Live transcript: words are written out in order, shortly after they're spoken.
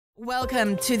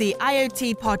Welcome to the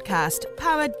IoT podcast,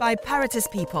 powered by Paratus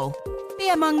People. Be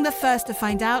among the first to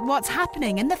find out what's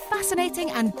happening in the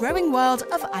fascinating and growing world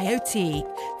of IoT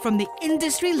from the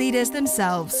industry leaders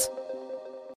themselves.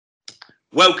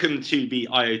 Welcome to the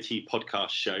IoT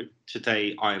podcast show.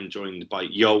 Today I am joined by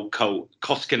Jouko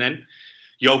Koskinen.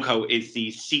 Jouko is the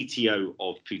CTO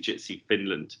of Fujitsu,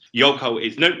 Finland. Jouko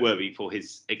is noteworthy for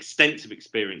his extensive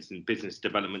experience in business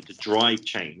development to drive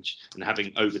change and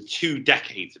having over 2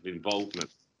 decades of involvement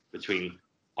between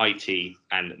IT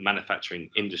and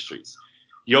manufacturing industries.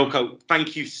 Jouko,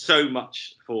 thank you so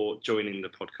much for joining the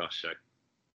podcast show.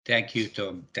 Thank you,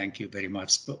 Tom. Thank you very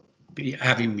much for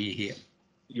having me here.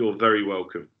 You're very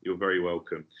welcome. You're very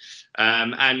welcome.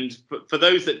 And for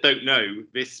those that don't know,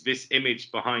 this image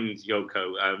behind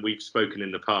Jouko, we've spoken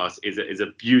in the past, is a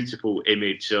beautiful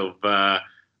image of a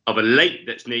lake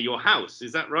that's near your house.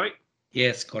 Is that right?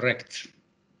 Yes, correct.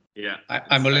 Yeah.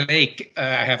 I'm a lake.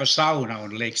 I have a sauna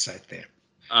on lakeside there.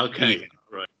 Okay. Even.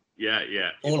 Right. Yeah.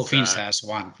 All of Finland has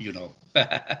one, you know.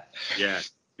 Yeah.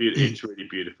 It's really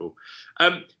beautiful.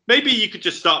 Maybe you could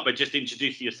just start by just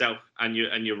introducing yourself and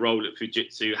your role at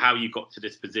Fujitsu, how you got to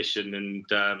this position, and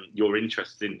your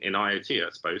interest in IoT, I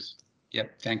suppose. Yeah,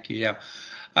 thank you. Yeah,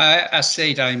 as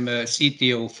said, I'm a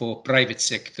CTO for private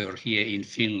sector here in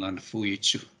Finland,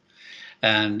 Fujitsu,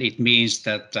 and it means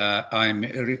that I'm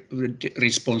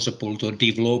responsible to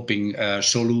developing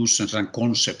solutions and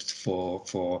concepts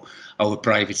for our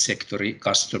private sector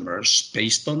customers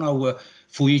based on our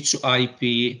Fujitsu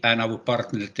IP and our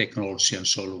partner technology and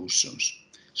solutions.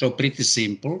 So pretty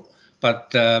simple,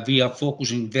 but we are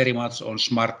focusing very much on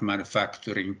smart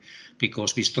manufacturing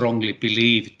because we strongly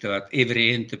believe that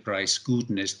every enterprise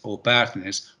goodness or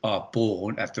badness are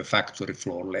born at the factory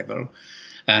floor level.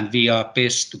 And we are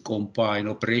best to combine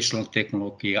operational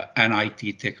technology and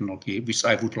IT technology, which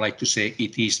I would like to say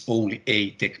it is only a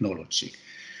technology.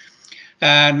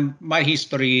 And my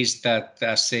history is that,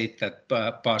 as said, that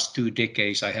past 2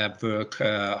 decades I have worked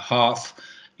half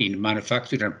in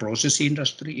manufacturing and process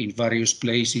industry in various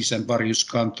places and various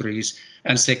countries,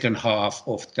 and second half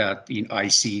of that in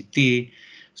ICT,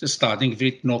 so starting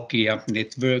with Nokia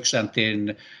networks and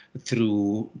then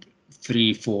through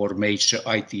 3-4 major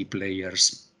IT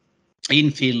players in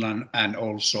Finland, and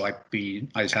also I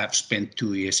have spent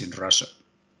 2 years in Russia.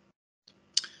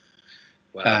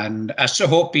 Wow. And as a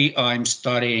hobby, I'm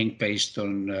studying based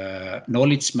on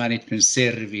knowledge management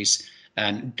service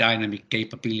and dynamic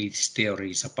capabilities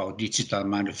theories about digital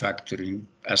manufacturing,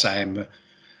 as I am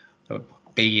a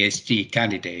PhD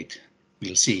candidate.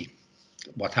 We'll see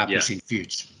what happens in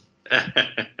future.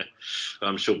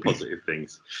 I'm sure positive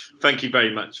things. Thank you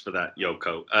very much for that,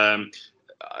 Jouko.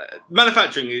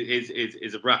 Manufacturing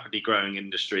is a rapidly growing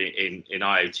industry in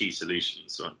IoT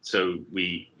solutions. Right? So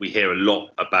we hear a lot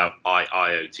about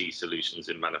IoT solutions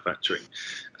in manufacturing.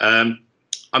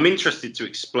 I'm interested to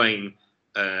explain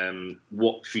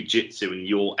what Fujitsu in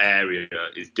your area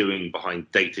is doing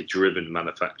behind data-driven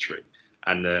manufacturing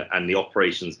and the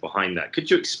operations behind that. Could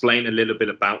you explain a little bit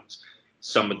about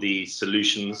some of the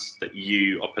solutions that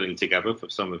you are putting together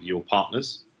for some of your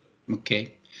partners?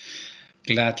 Okay.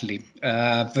 Gladly.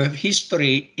 The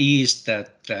history is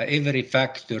that every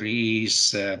factory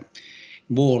is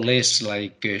more or less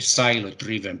like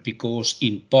silo-driven, because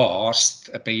in past,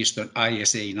 based on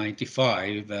ISA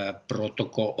 95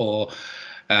 protocol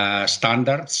or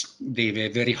standards, they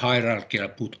were very hierarchical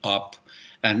put up.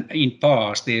 And in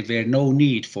past, there were no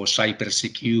need for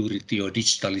cybersecurity or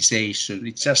digitalization.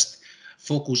 It just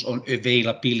focused on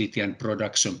availability and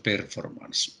production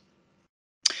performance.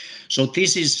 So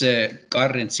this is the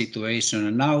current situation.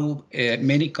 And now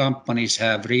many companies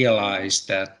have realized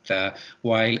that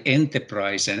while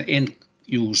enterprise and end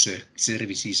user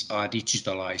services are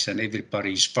digitalized and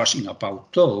everybody is fussing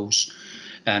about those,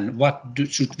 and what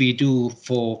should we do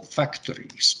for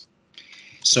factories?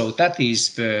 So that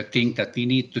is the thing, that we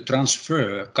need to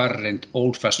transfer current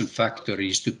old-fashioned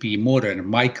factories to be modern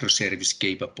microservice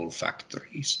capable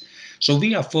factories. So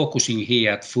we are focusing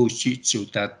here at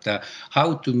Fujitsu that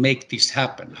how to make this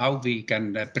happen, how we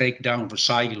can break down the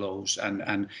silos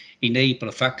and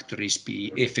enable factories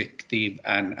be effective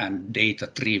and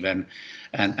data-driven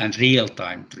and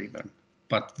real-time driven.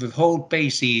 But the whole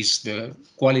base is the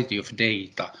quality of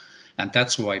data. And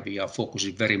that's why we are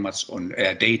focusing very much on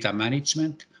data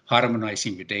management,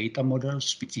 harmonizing the data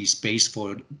models, which is based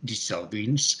for digital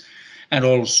twins, and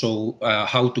also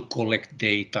how to collect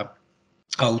data,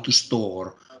 how to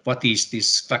store, what is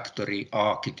this factory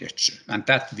architecture. And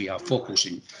that we are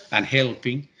focusing and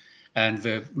helping And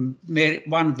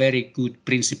one very good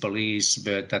principle is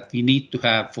that we need to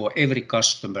have for every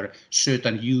customer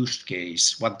certain use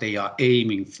case, what they are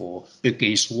aiming for,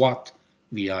 against what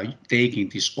we are taking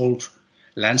this old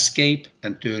landscape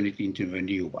and turn it into a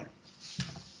new one.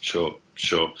 Sure.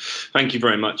 Thank you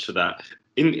very much for that.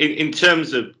 In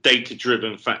terms of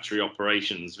data-driven factory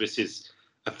operations, this is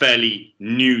a fairly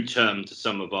new term to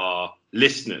some of our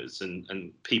listeners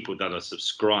and people that are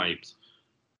subscribed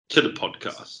to the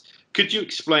podcast. Could you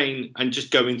explain and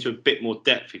just go into a bit more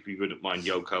depth, if you wouldn't mind,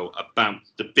 Jouko, about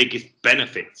the biggest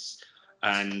benefits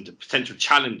and potential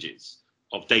challenges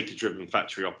of data-driven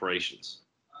factory operations?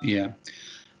 Yeah,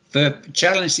 the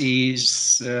challenge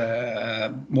is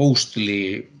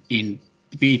mostly in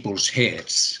people's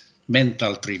heads,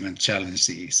 mental-driven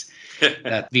challenges,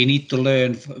 that we need to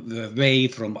learn away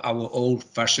from our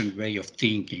old-fashioned way of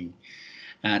thinking,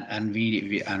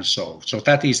 and so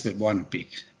that is the one big,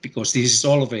 because this is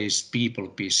always people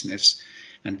business,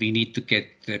 and we need to get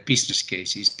the business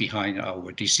cases behind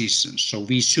our decisions. So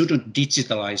we shouldn't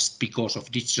digitalize because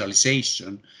of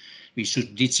digitalization. We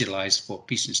should digitalize for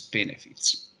business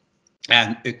benefits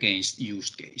and against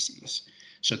use cases.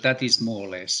 So that is more or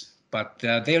less. But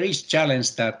there is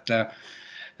challenge that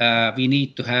we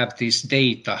need to have this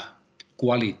data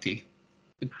quality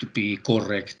to be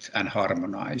correct and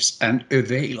harmonized and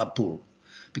available,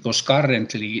 because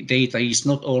currently data is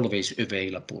not always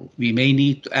available. We may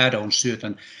need to add on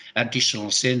certain additional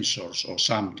sensors or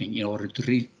something in order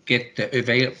to get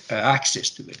the access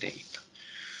to the data.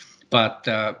 But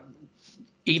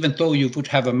even though you would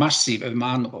have a massive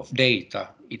amount of data,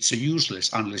 it's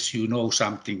useless unless you know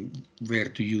something where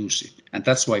to use it. And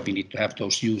that's why we need to have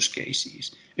those use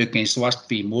cases against what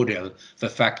we model the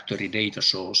factory data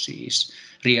sources,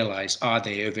 realize are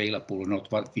they available or not,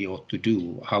 what we ought to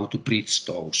do, how to bridge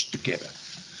those together.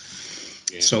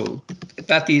 Yeah. So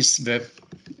that is the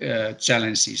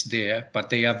challenges there, but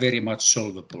they are very much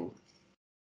solvable.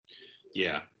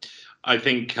 Yeah, I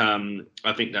think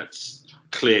that's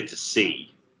clear to see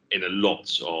in a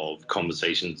lot of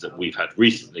conversations that we've had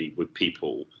recently with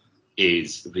people,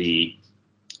 is the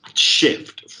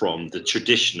shift from the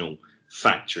traditional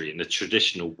factory and the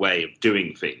traditional way of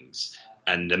doing things,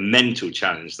 and the mental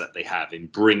challenge that they have in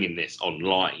bringing this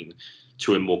online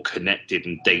to a more connected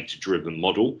and data-driven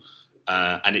model.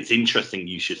 And it's interesting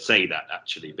you should say that,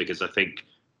 actually, because I think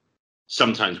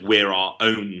sometimes we're our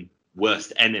own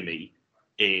worst enemy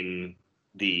in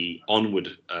the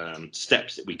onward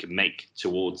steps that we can make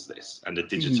towards this and the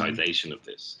digitization of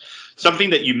this. Something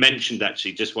that you mentioned,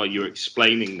 actually, just while you were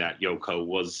explaining that, Jouko,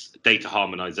 was data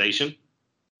harmonization.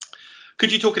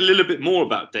 Could you talk a little bit more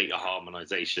about data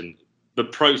harmonization, the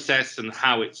process, and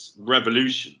how it's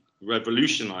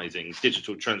revolutionizing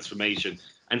digital transformation,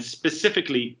 and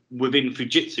specifically within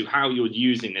Fujitsu, how you're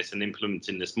using this and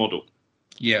implementing this model?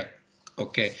 Yeah,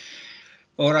 okay.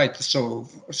 All right, so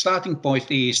starting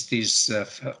point is this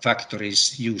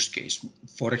factory's use case.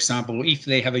 For example, if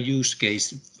they have a use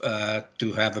case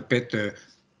to have a better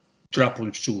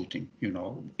troubleshooting,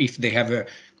 if they have a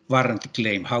warranty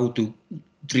claim, how to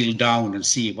drill down and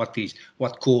see what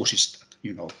causes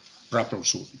that,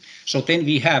 troubleshooting. So then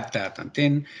we have that, and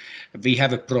then we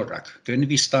have a product. Then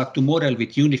we start to model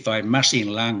with unified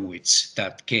machine language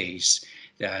that case,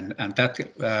 and that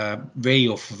way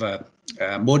of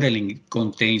modeling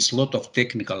contains a lot of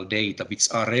technical data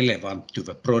which are relevant to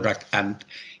the product and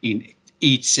in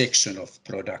each section of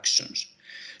productions.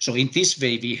 So in this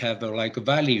way, we have a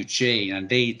value chain and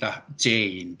data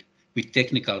chain with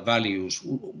technical values,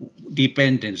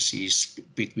 dependencies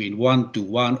between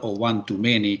one-to-one or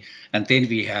one-to-many, and then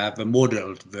we have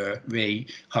modeled the way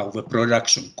how the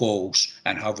production goes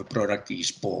and how the product is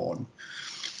born.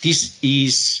 This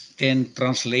is then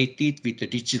translated with the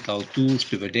digital tools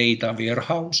to the data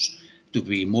warehouse to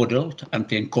be modeled and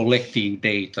then collecting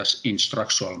data in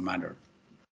structural manner.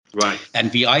 Right.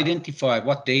 And we identify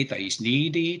what data is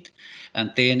needed,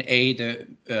 and then either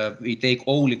we take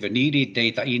only the needed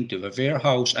data into the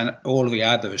warehouse and all the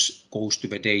others goes to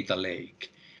the data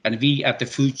lake. And we at the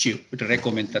Fujitsu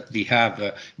recommend that we have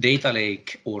a data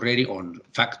lake already on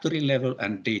factory level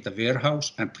and data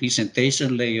warehouse and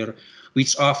presentation layer,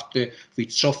 which after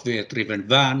with software-driven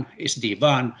WAN,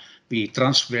 SD-WAN, we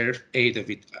transfer either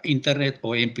with internet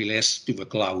or MPLS to the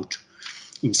cloud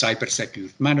in cyber-secure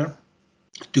manner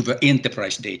to the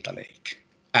enterprise data lake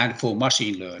and for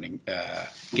machine learning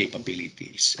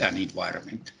capabilities and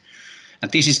environment.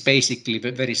 And this is basically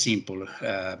a very simple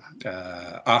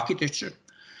architecture.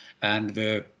 And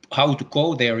the how to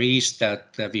go there is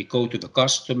that we go to the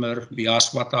customer, we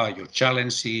ask what are your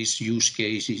challenges, use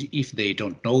cases. If they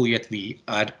don't know yet, we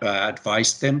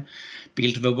advise them,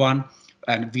 build the one,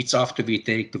 and which after we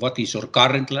take what is your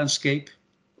current landscape,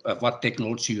 what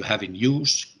technology you have in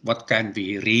use, what can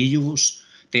we reuse,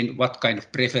 then what kind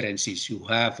of preferences you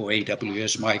have for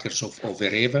AWS, Microsoft, or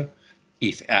wherever,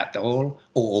 if at all,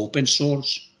 or open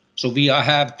source. So we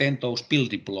have then those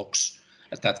building blocks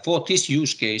that for this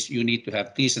use case, you need to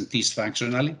have these and these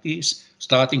functionalities,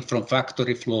 starting from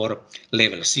factory floor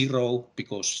level 0,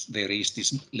 because there is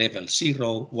this level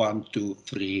 0, 1, 2,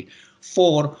 3,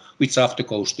 4, which after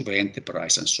goes to the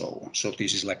enterprise and so on. So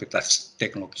this is like a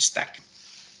technology stack.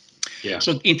 Yeah.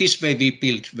 So in this way, we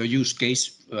build the use case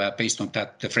based on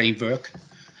that the framework,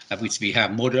 which we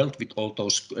have modeled with all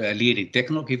those leading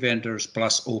technology vendors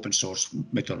plus open source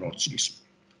methodologies.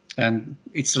 And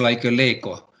it's like a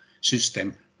Lego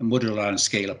system, modular and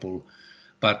scalable,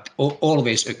 but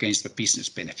always against the business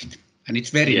benefit. And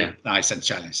it's very nice and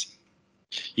challenging.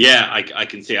 Yeah, I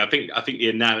can see. I think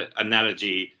the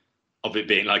analogy of it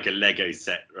being like a Lego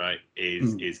set, right,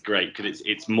 is great because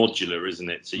it's modular,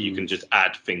 isn't it? So you can just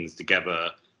add things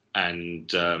together, and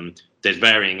there's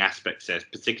varying aspects there,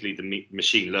 particularly the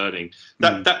machine learning.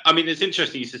 That I mean, it's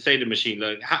interesting you should say the machine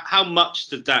learning. How much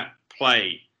does that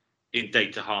play in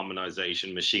data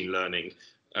harmonization, machine learning?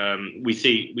 We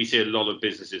see a lot of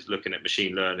businesses looking at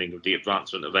machine learning with the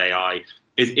advancement of AI.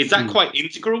 Is that quite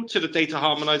integral to the data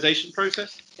harmonization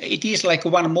process? It is like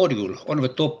one module on the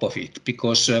top of it,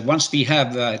 because once we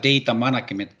have a data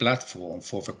management platform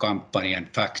for the company and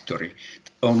factory,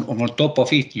 on top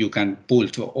of it you can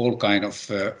build all kind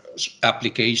of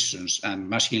applications, and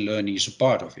machine learning is a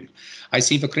part of it. I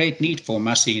see the great need for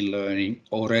machine learning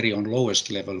already on lowest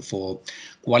level for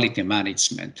quality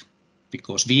management,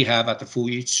 because we have at the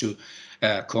Fujitsu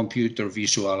computer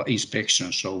visual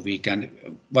inspection, so we can,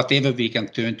 whatever we can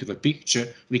turn to the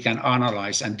picture, we can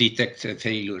analyze and detect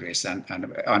failures and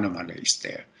anomalies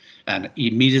there. And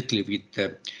immediately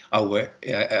with our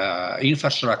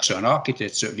infrastructure and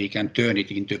architecture, we can turn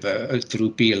it into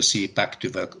through PLC back to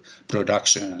the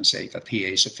production and say that here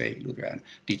is a failure and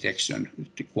detection,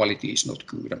 the quality is not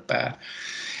good and bad.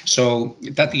 So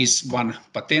that is one,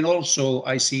 but then also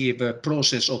I see the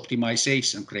process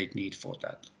optimization great need for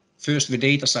that. First, the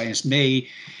data science may,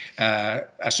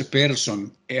 as a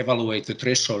person, evaluate the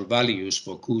threshold values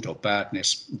for good or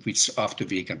badness, which after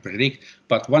we can predict.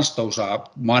 But once those are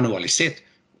manually set,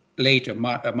 later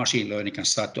machine learning can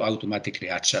start to automatically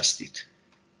adjust it,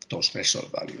 those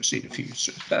threshold values in the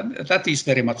future. That is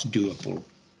very much doable.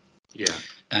 Yeah.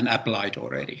 And applied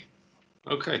already.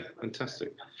 Okay,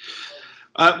 fantastic.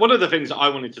 One of the things that I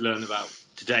wanted to learn about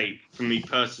today, for me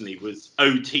personally, was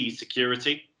OT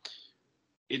security.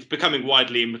 It's becoming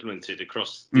widely implemented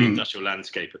across the industrial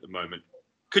landscape at the moment.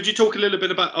 Could you talk a little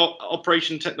bit about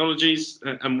operation technologies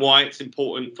and why it's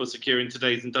important for securing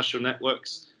today's industrial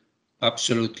networks?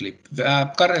 Absolutely.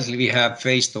 Currently, we have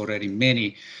faced already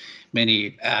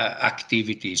many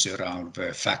activities around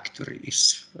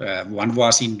factories. One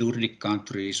was in Nordic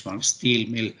countries, one steel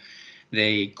mill.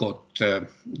 They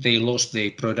lost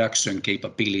their production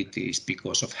capabilities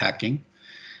because of hacking.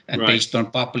 And based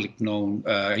on public known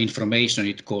information,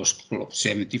 it cost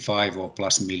 75 or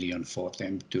plus million for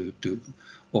them to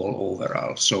all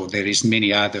overall. So there is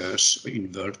many others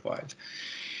in worldwide.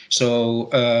 So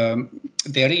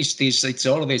there is this, it's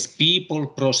always people,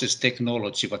 process,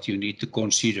 technology, what you need to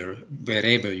consider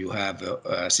wherever you have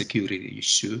a security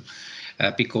issue,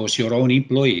 because your own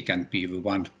employee can be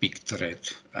one big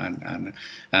threat. And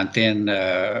then,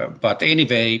 but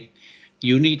anyway,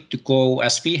 you need to go,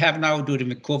 as we have now during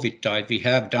the COVID time, we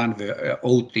have done the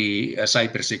OT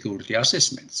cybersecurity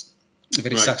assessments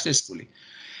very successfully.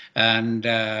 And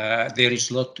there is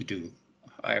a lot to do,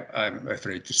 I'm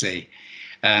afraid to say.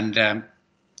 And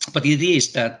but it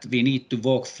is that we need to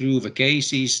walk through the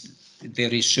cases.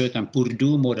 There is certain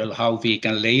Purdue model how we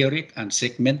can layer it and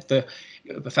segment the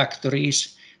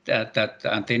factories.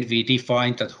 And then we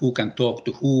define that who can talk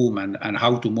to whom and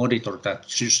how to monitor that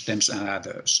systems and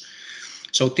others.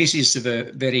 So this is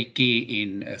very key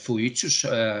in Fujitsu's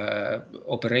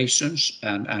operations,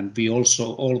 and we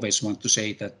also always want to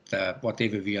say that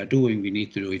whatever we are doing, we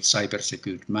need to do it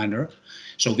cyber-secure manner.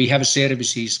 So we have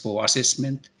services for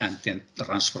assessment and then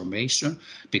transformation,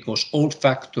 because old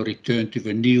factory turn to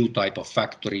the new type of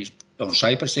factories on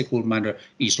cyber-secure manner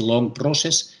is a long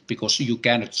process, because you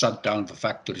cannot shut down the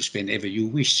factories whenever you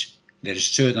wish. There is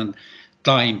certain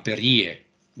time per year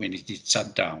when it is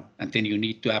shut down, and then you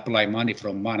need to apply money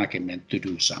from management to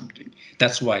do something.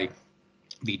 That's why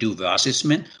we do the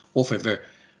assessment, offer the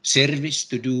service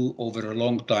to do over a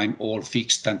long time, all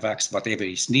fixed and waxed, whatever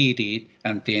is needed,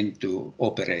 and then to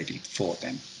operate it for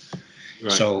them.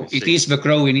 Right, so it is the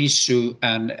growing issue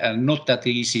and not that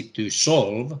easy to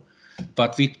solve,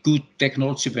 but with good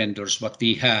technology vendors, what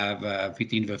we have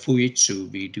within the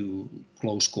Fujitsu, we do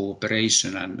close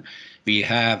cooperation, and we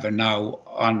have now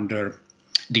under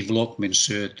development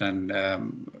certain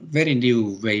very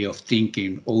new way of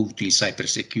thinking OT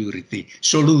cybersecurity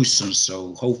solutions.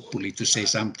 So hopefully to say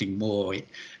something more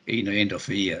in the end of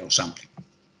the year or something.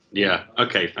 Yeah.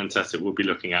 Okay. Fantastic. We'll be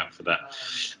looking out for that.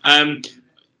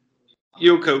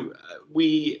 Jouko,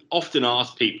 we often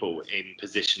ask people in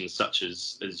positions such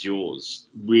as yours,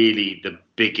 really the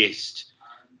biggest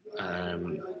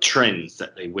trends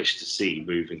that they wish to see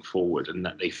moving forward and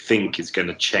that they think is going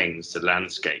to change the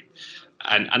landscape.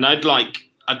 And I'd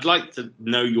like to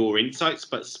know your insights,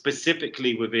 but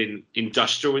specifically within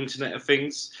industrial Internet of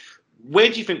Things,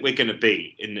 where do you think we're going to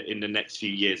be in the next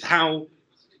few years? How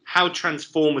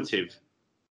transformative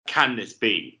can this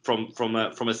be from a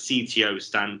CTO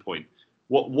standpoint?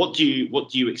 What do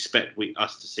you expect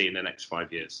us to see in the next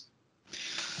 5 years?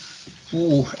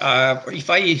 If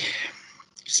I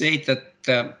say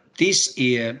that this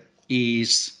year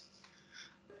is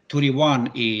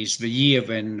 21 is the year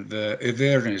when the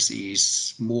awareness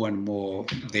is more and more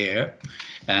there,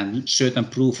 and certain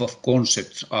proof of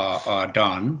concepts are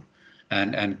done,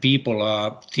 and people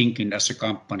are thinking as a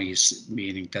companies,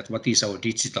 meaning that what is our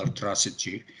digital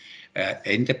strategy,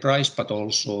 enterprise, but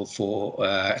also for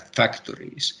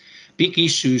factories. Big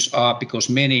issues are because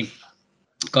many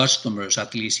customers,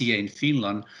 at least here in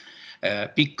Finland,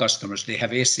 big customers, they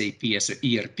have SAP as an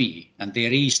ERP, and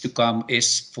there is to come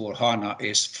S/4HANA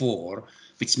S4,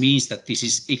 which means that this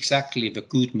is exactly the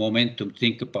good momentum to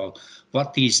think about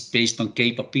what is based on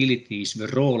capabilities, the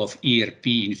role of ERP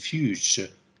in future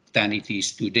than it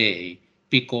is today,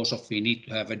 because of we need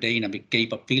to have a dynamic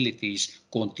capabilities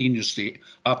continuously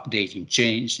updating,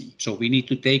 changing. So we need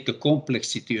to take the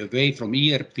complexity away from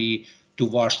ERP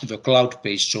towards the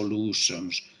cloud-based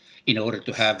solutions in order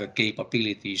to have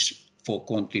capabilities for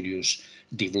continuous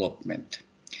development.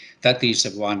 That is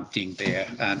one thing there,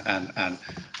 and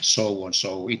so on.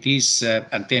 So it is,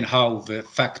 and then how the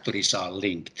factories are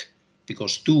linked,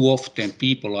 because too often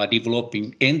people are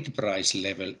developing enterprise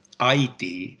level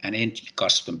IT and end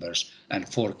customers and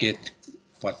forget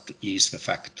what is the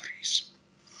factories.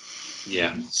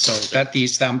 Yeah. So that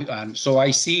is, and so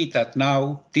I see that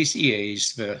now this year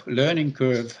is the learning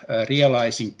curve,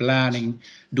 realizing, planning,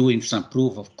 doing some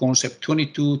proof of concept.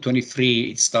 22,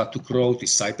 23, it start to grow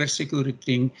this cybersecurity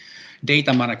thing.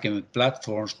 Data management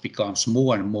platforms becomes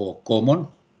more and more common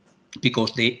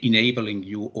because they enabling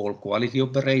you all quality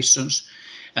operations.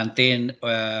 And then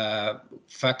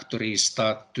factories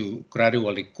start to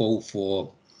gradually go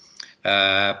for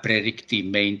predictive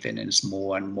maintenance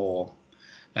more and more.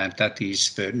 And that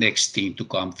is the next thing to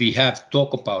come. We have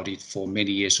talked about it for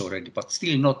many years already, but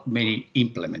still not many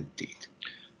implemented.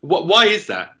 Why is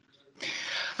that?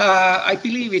 I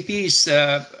believe it is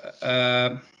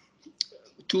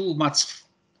too much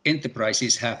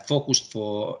enterprises have focused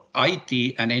for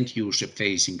IT and end user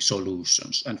facing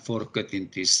solutions and forgetting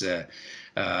this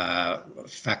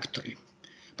factory.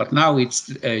 But now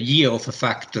it's a year of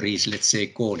factories, let's say,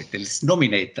 call it. Let's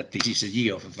nominate that this is a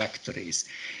year of factories.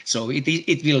 So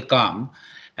it will come,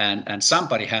 and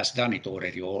somebody has done it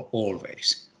already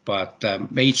always, but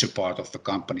major part of the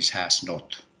companies has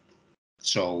not.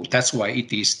 So that's why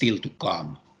it is still to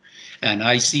come. And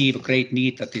I see a great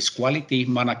need that this quality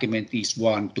management is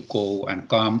one to go and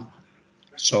come.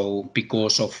 So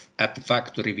because of at the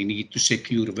factory, we need to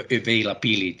secure the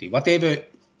availability. Whatever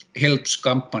helps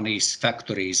companies,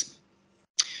 factories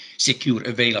secure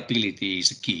availability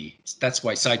is key. That's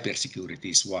why cybersecurity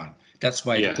is one. That's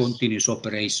why the continuous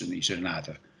operation is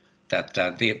another. That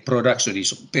the production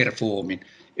is performing.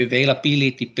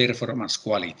 Availability, performance,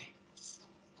 quality.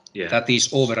 Yeah. That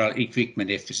is overall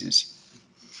equipment efficiency.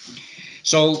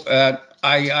 So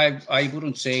I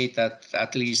wouldn't say that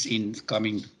at least in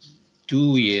coming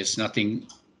 2 years, nothing,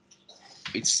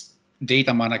 it's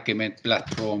data management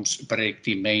platforms,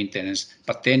 predictive maintenance,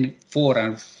 but then 4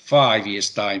 and 5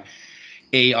 years time,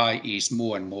 AI is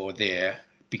more and more there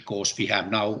because we have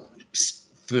now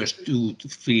first 2 to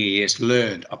 3 years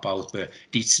learned about the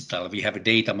digital. We have a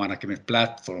data management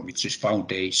platform, which is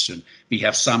foundation. We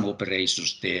have some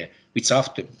operations there, which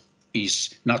after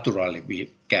is naturally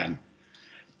we can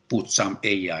put some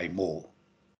AI more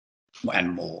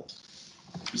and more.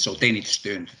 So then it's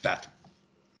turned to that.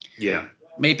 Yeah.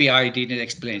 Maybe I didn't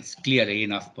explain it clearly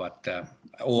enough, but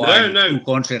or I'm too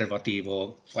conservative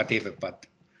or whatever. But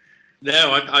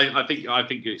No, I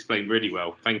think you explained really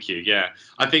well. Thank you. Yeah,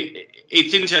 I think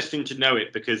it's interesting to know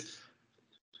it because,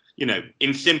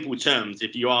 in simple terms,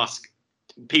 if you ask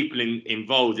people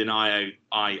involved in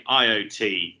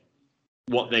IoT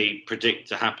what they predict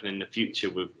to happen in the future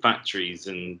with factories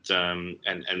and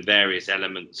various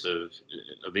elements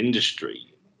of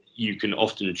industry, you can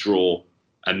often draw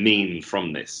a mean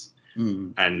from this.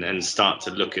 And start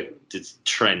to look at the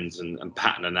trends and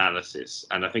pattern analysis,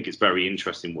 and I think it's very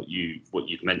interesting what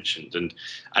you've mentioned,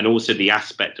 and also the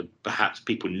aspect of perhaps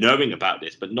people knowing about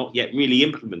this but not yet really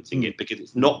implementing it because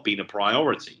it's not been a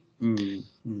priority.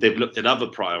 They've looked at other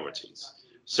priorities,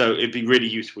 so it'd be really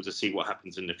useful to see what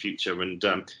happens in the future. And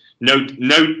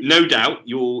no doubt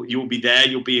you'll be there,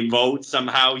 you'll be involved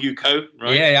somehow, Jouko,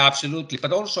 right? Yeah, absolutely.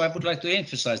 But also I would like to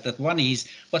emphasize that one is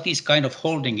what is kind of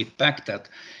holding it back, that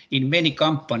in many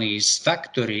companies,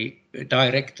 factory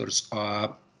directors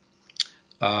are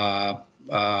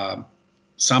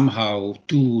somehow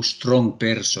too strong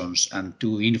persons and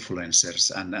too influencers,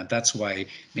 and that's why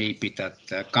maybe that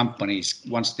companies,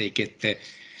 once they get the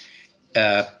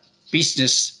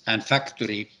business and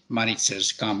factory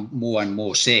managers come more and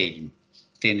more same,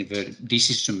 then the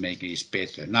decision making is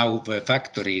better. Now the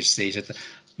factories say that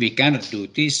we cannot do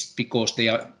this because they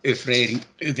are afraid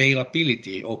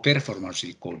availability or performance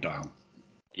will go down.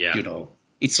 Yeah.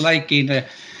 It's like in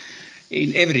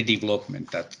every development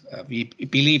that we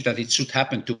believe that it should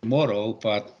happen tomorrow,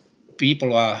 but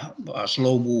people are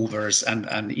slow movers,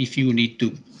 and if you need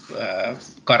to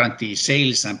guarantee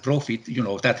sales and profit,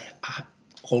 that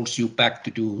holds you back to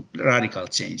do radical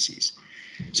changes.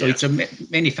 So it's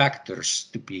many factors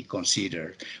to be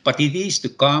considered, but it is to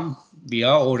come. We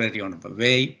are already on the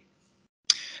way,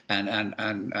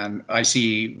 and I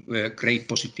see great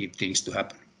positive things to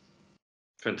happen.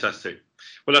 Fantastic.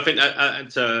 Well, I think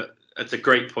that's a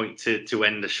great point to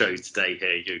end the show today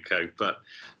here, Jouko. But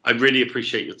I really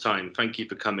appreciate your time. Thank you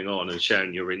for coming on and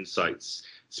sharing your insights,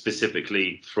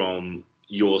 specifically from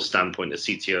your standpoint as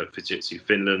CTO at Fujitsu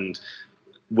Finland,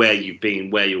 where you've been,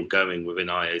 where you're going within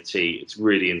IoT. It's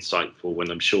really insightful,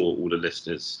 and I'm sure all the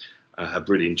listeners have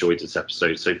really enjoyed this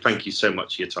episode. So thank you so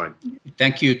much for your time.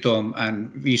 Thank you, Tom.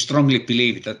 And we strongly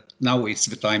believe that now it's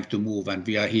the time to move, and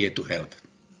we are here to help.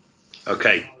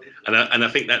 Okay. And I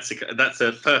think that's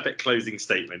a perfect closing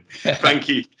statement. Thank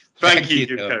you. Thank you,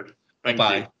 Jouko.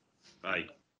 Bye. Bye.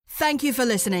 Thank you for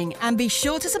listening, and be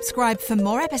sure to subscribe for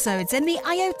more episodes in the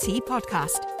IoT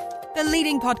podcast, the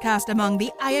leading podcast among the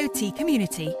IoT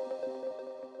community.